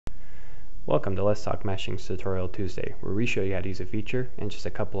Welcome to Let's Talk Meshing Tutorial Tuesday, where we show you how to use a feature in just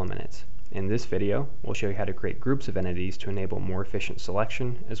a couple of minutes. In this video, we'll show you how to create groups of entities to enable more efficient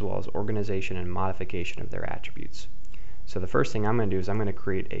selection, as well as organization and modification of their attributes. So the first thing I'm going to do is I'm going to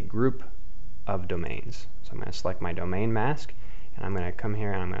create a group of domains. So I'm going to select my domain mask, and I'm going to come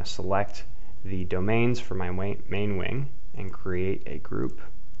here and I'm going to select the domains for my main wing and create a group,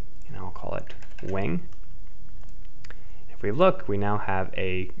 and I'll call it wing. If we look, we now have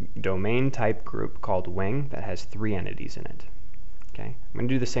a domain type group called wing that has 3 entities in it. Okay, I'm going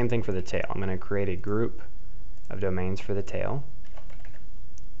to do the same thing for the tail. I'm going to create a group of domains for the tail.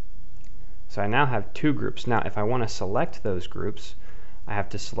 So I now have 2 groups. Now, if I want to select those groups, I have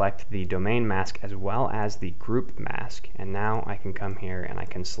to select the domain mask as well as the group mask, and now I can come here and I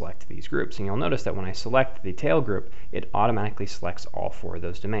can select these groups. And you'll notice that when I select the tail group, it automatically selects all 4 of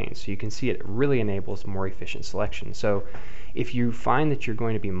those domains. So you can see it really enables more efficient selection. So if you find that you're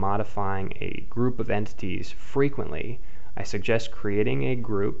going to be modifying a group of entities frequently, I suggest creating a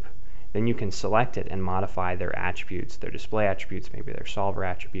group. Then you can select it and modify their attributes, their display attributes, maybe their solver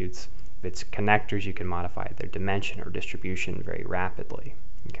attributes. If it's connectors, you can modify their dimension or distribution very rapidly.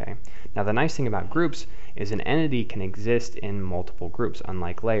 Okay. Now the nice thing about groups is an entity can exist in multiple groups,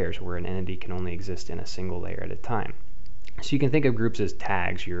 unlike layers where an entity can only exist in a single layer at a time. So you can think of groups as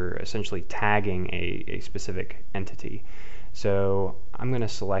tags. You're essentially tagging a specific entity. So I'm going to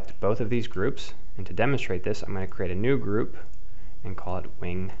select both of these groups, and to demonstrate this, I'm going to create a new group and call it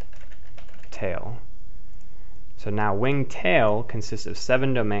wing tail. So now wing tail consists of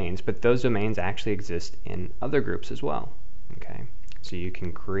 7 domains, but those domains actually exist in other groups as well. Okay, so you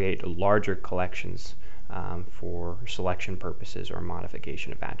can create larger collections for selection purposes or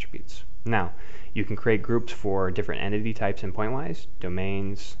modification of attributes. Now, you can create groups for different entity types and pointwise,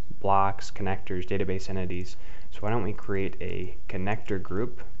 domains, blocks, connectors, database entities. So why don't we create a connector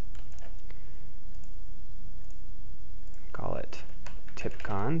group, call it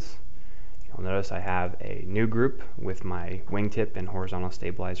tipcons. You'll notice I have a new group with my wingtip and horizontal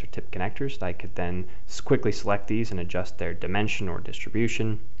stabilizer tip connectors. I could then quickly select these and adjust their dimension or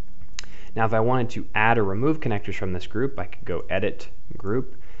distribution. Now if I wanted to add or remove connectors from this group, I could go Edit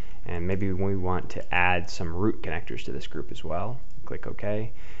Group, and maybe we want to add some root connectors to this group as well. Click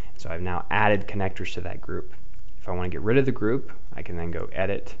OK. So I've now added connectors to that group. If I want to get rid of the group, I can then go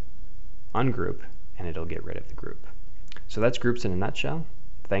Edit, Ungroup, and it'll get rid of the group. So that's groups in a nutshell.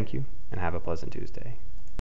 Thank you, and have a pleasant Tuesday.